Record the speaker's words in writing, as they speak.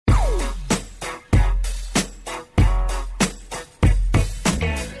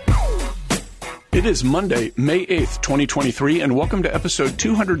It is Monday, May 8th, 2023, and welcome to episode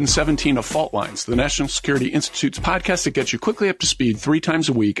 217 of Fault Lines, the National Security Institute's podcast that gets you quickly up to speed 3 times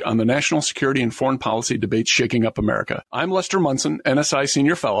a week on the national security and foreign policy debates shaking up America. I'm Lester Munson, NSI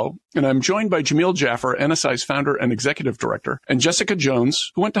Senior Fellow, and I'm joined by Jamil Jaffer, NSI's founder and executive director, and Jessica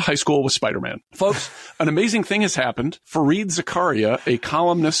Jones, who went to high school with Spider-Man. Folks, an amazing thing has happened. Fareed Zakaria, a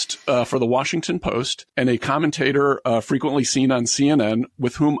columnist for the Washington Post and a commentator frequently seen on CNN,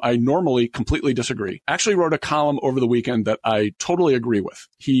 with whom I normally completely disagree, actually wrote a column over the weekend that I totally agree with.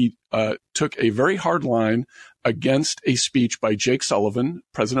 He took a very hard line against a speech by Jake Sullivan,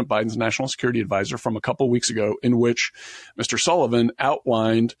 President Biden's national security advisor, from a couple of weeks ago, in which Mr. Sullivan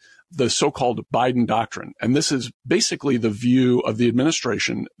outlined the so-called Biden Doctrine. And this is basically the view of the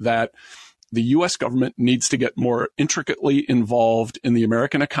administration that the U.S. government needs to get more intricately involved in the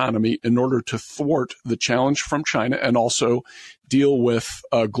American economy in order to thwart the challenge from China and also deal with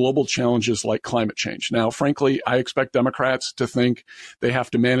global challenges like climate change. Now, frankly, I expect Democrats to think they have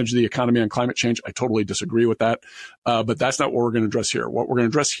to manage the economy on climate change. I totally disagree with that. But that's not what we're going to address here. What we're going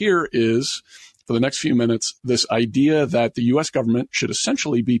to address here is, for the next few minutes, this idea that the U.S. government should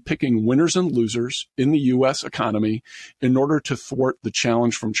essentially be picking winners and losers in the U.S. economy in order to thwart the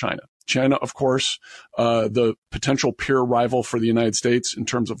challenge from China. China, of course, the potential peer rival for the United States in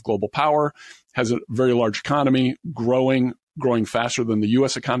terms of global power, has a very large economy, growing faster than the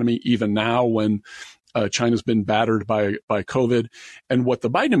U.S. economy, even now when China's been battered by COVID. And what the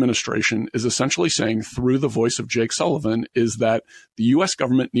Biden administration is essentially saying through the voice of Jake Sullivan is that the U.S.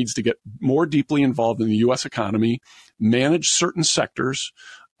 government needs to get more deeply involved in the U.S. economy, manage certain sectors.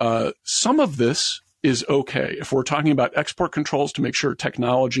 Some of this is okay. If we're talking about export controls to make sure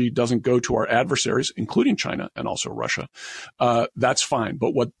technology doesn't go to our adversaries, including China and also Russia, that's fine.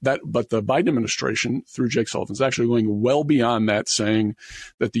 But the Biden administration, through Jake Sullivan, is actually going well beyond that, saying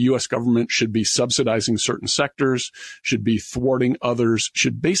that the U.S. government should be subsidizing certain sectors, should be thwarting others,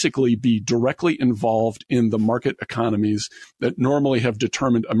 should basically be directly involved in the market economies that normally have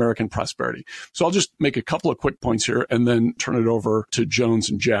determined American prosperity. So I'll just make a couple of quick points here and then turn it over to Jones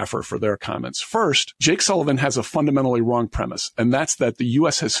and Jaffer for their comments. First, Jake Sullivan has a fundamentally wrong premise, and that's that the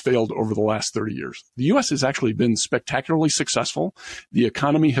U.S. has failed over the last 30 years. The U.S. has actually been spectacularly successful. The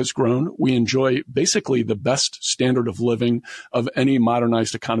economy has grown. We enjoy basically the best standard of living of any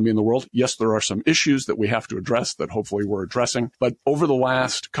modernized economy in the world. Yes, there are some issues that we have to address that hopefully we're addressing, but over the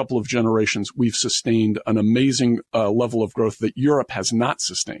last couple of generations, we've sustained an amazing level of growth that Europe has not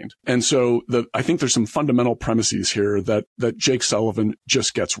sustained. And so I think there's some fundamental premises here that Jake Sullivan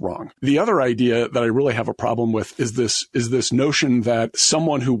just gets wrong. The other idea that I really have a problem with is this notion that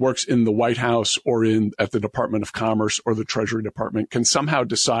someone who works in the White House or at the Department of Commerce or the Treasury Department can somehow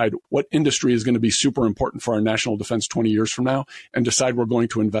decide what industry is going to be super important for our national defense 20 years from now and decide we're going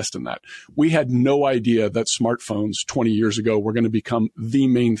to invest in that. We had no idea that smartphones 20 years ago were going to become the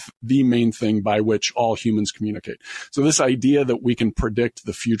main thing by which all humans communicate. So this idea that we can predict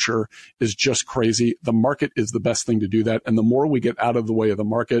the future is just crazy. The market is the best thing to do that. And the more we get out of the way of the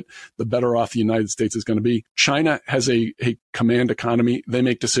market, the better off the United States is going to be. China has a command economy. They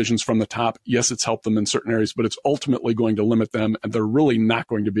make decisions from the top. Yes, it's helped them in certain areas, but it's ultimately going to limit them, and they're really not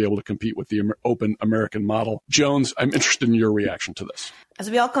going to be able to compete with the open American model. Jones, I'm interested in your reaction to this. As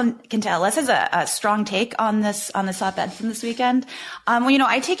we all can tell, Les has a strong take on this op-ed from this weekend.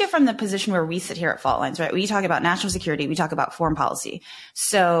 I take it from the position where we sit here at Fault Lines, right? We talk about national security, we talk about foreign policy.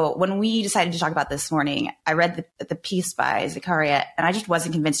 So when we decided to talk about this morning, I read the piece by Zakaria, and I just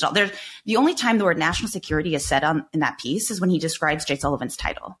wasn't convinced at all. The only time the word national security is said in that piece is when he describes Jake Sullivan's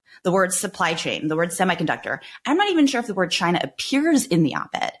title. The word supply chain, the word semiconductor. I'm not even sure if the word China appears in the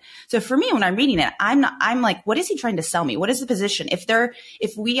op-ed. So for me, when I'm reading it, I'm like, what is he trying to sell me? What is the position?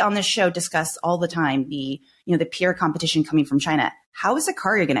 If we on this show discuss all the time the peer competition coming from China, how is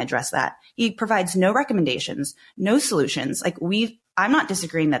Zakaria going to address that? He provides no recommendations, no solutions. I'm not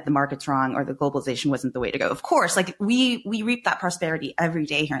disagreeing that the market's wrong or the globalization wasn't the way to go. Of course, we reap that prosperity every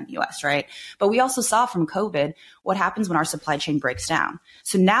day here in the US, right? But we also saw from COVID what happens when our supply chain breaks down.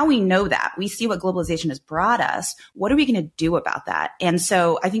 So now we know that. We see what globalization has brought us. What are we going to do about that? And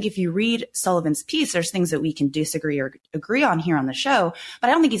so I think if you read Sullivan's piece, there's things that we can disagree or agree on here on the show, but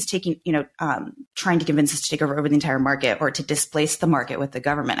I don't think he's trying to convince us to take over the entire market or to displace the market with the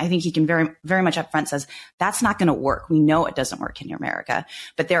government. I think he can very, very much upfront says that's not going to work. We know it doesn't work in America,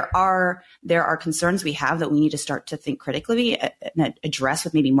 but there are concerns we have that we need to start to think critically and address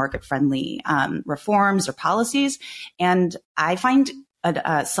with maybe market friendly reforms or policies. And I find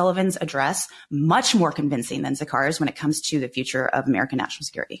Sullivan's address much more convincing than Zakaria's when it comes to the future of American national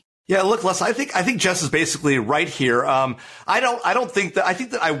security. Yeah, look, Les, I think Jess is basically right here. I think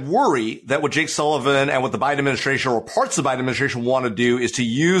that I worry that what Jake Sullivan and what the Biden administration or parts of the Biden administration want to do is to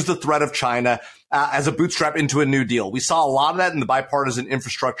use the threat of China as a bootstrap into a New Deal. We saw a lot of that in the Bipartisan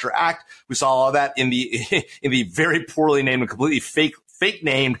Infrastructure Act. We saw all of that in the very poorly named and completely fake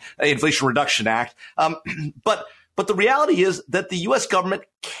named Inflation Reduction Act. But the reality is that the U.S. government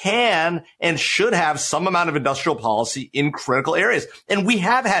can and should have some amount of industrial policy in critical areas. And we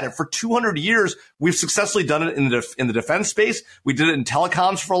have had it for 200 years. We've successfully done it in the defense space. We did it in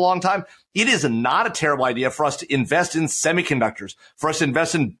telecoms for a long time. It is not a terrible idea for us to invest in semiconductors, for us to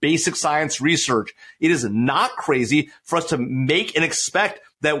invest in basic science research. It is not crazy for us to make and expect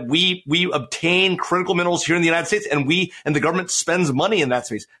that we obtain critical minerals here in the United States and the government spends money in that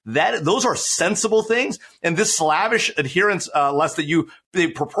space. Those are sensible things. And this slavish adherence, Les, that they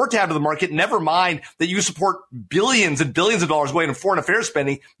purport to have to the market, never mind that you support billions and billions of dollars going in foreign affairs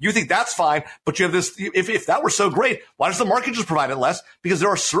spending. You think that's fine, but you have this, if that were so great, why does the market just provide it less? Because there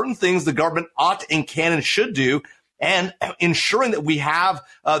are certain things the government ought and can and should do. And ensuring that we have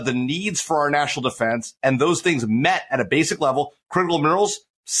the needs for our national defense and those things met at a basic level, critical minerals,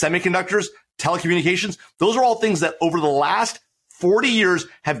 semiconductors, telecommunications, those are all things that over the last 40 years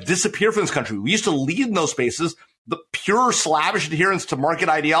have disappeared from this country. We used to lead in those spaces. The pure slavish adherence to market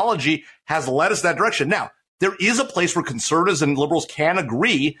ideology has led us that direction. Now, there is a place where conservatives and liberals can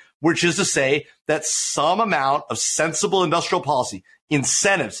agree, which is to say that some amount of sensible industrial policy,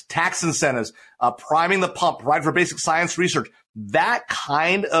 incentives, tax incentives, priming the pump, provide for basic science research, that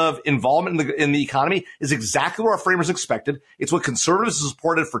kind of involvement in the economy is exactly what our framers expected. It's what conservatives have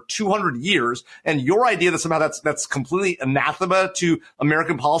supported for 200 years. And your idea that somehow that's completely anathema to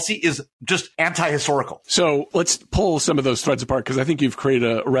American policy is just anti-historical. So let's pull some of those threads apart, because I think you've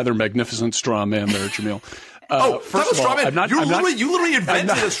created a rather magnificent straw man there, Jamil. First of all, you literally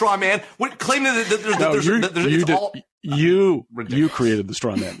invented a straw man, claiming that you created the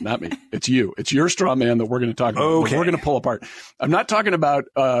straw man, not me. It's you. It's your straw man that we're going to talk about. Okay. We're going to pull apart. I'm not talking about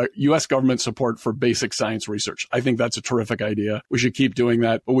U.S. government support for basic science research. I think that's a terrific idea. We should keep doing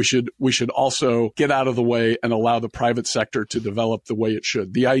that, but we should also get out of the way and allow the private sector to develop the way it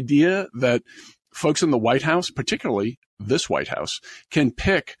should. The idea that folks in the White House, particularly this White House, can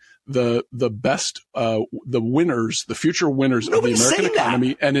pick the best, the winners, the future winners of the American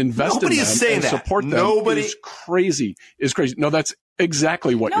economy and invest in them and support them is crazy. No, that's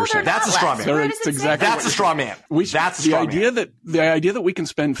exactly what you're saying. That's a straw man. That's a straw man. The idea that we can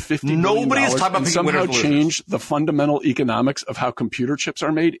spend $50 billion and somehow change the fundamental economics of how computer chips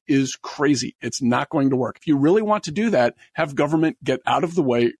are made is crazy. It's not going to work. If you really want to do that, have government get out of the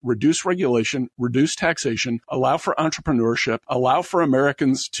way, reduce regulation, reduce taxation, allow for entrepreneurship, allow for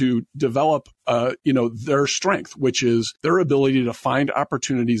Americans to develop their strength, which is their ability to find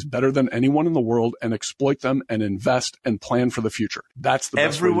opportunities better than anyone in the world and exploit them and invest and plan for the future. That's the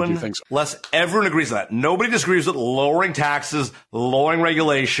best way to do things. Everyone agrees with that. Nobody disagrees with lowering taxes, lowering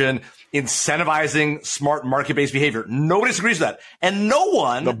regulation, incentivizing smart market-based behavior. Nobody disagrees with that. And no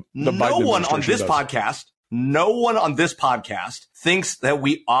one on this podcast thinks that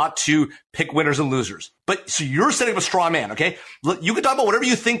we ought to pick winners and losers. But so you're setting up a straw man, okay? You can talk about whatever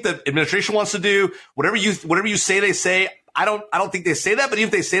you think the administration wants to do, whatever you say they say. I don't think they say that, but even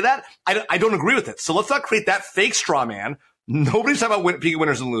if they say that, I don't agree with it. So let's not create that fake straw man. Nobody's talking about picking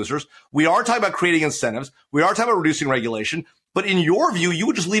winners and losers. We are talking about creating incentives. We are talking about reducing regulation. But in your view, you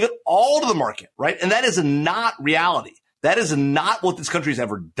would just leave it all to the market, right? And that is not reality. That is not what this country has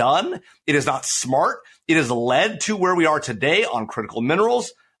ever done. It is not smart. It has led to where we are today on critical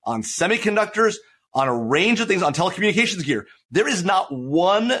minerals, on semiconductors, on a range of things, on telecommunications gear. There is not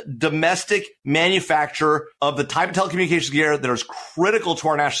one domestic manufacturer of the type of telecommunications gear that is critical to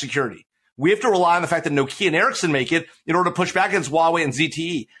our national security. We have to rely on the fact that Nokia and Ericsson make it in order to push back against Huawei and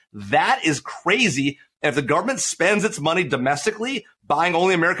ZTE. That is crazy. And if the government spends its money domestically buying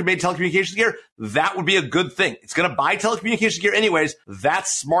only American-made telecommunications gear, that would be a good thing. It's going to buy telecommunications gear anyways.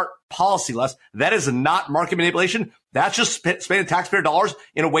 That's smart policy, Les. That is not market manipulation. That's just spending taxpayer dollars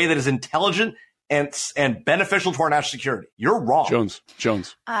in a way that is intelligent and beneficial to our national security. You're wrong.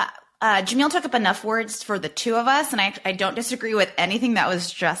 Jones. Jamil took up enough words for the two of us, and I don't disagree with anything that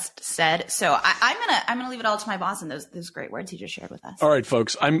was just said. So I'm gonna leave it all to my boss and those great words he just shared with us. All right,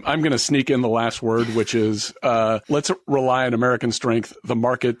 folks, I'm gonna sneak in the last word, which is let's rely on American strength, the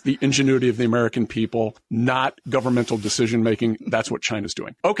market, the ingenuity of the American people, not governmental decision making. That's what China's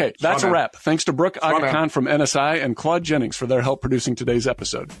doing. Okay, that's a wrap. Thanks to Brooke Aga Khan from NSI and Claude Jennings for their help producing today's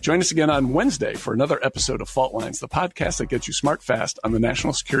episode. Join us again on Wednesday for another episode of Fault Lines, the podcast that gets you smart fast on the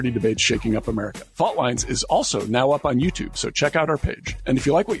national security debate debates shaking up America. Fault Lines is also now up on YouTube, so check out our page. And if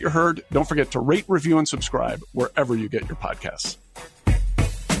you like what you heard, don't forget to rate, review, and subscribe wherever you get your podcasts.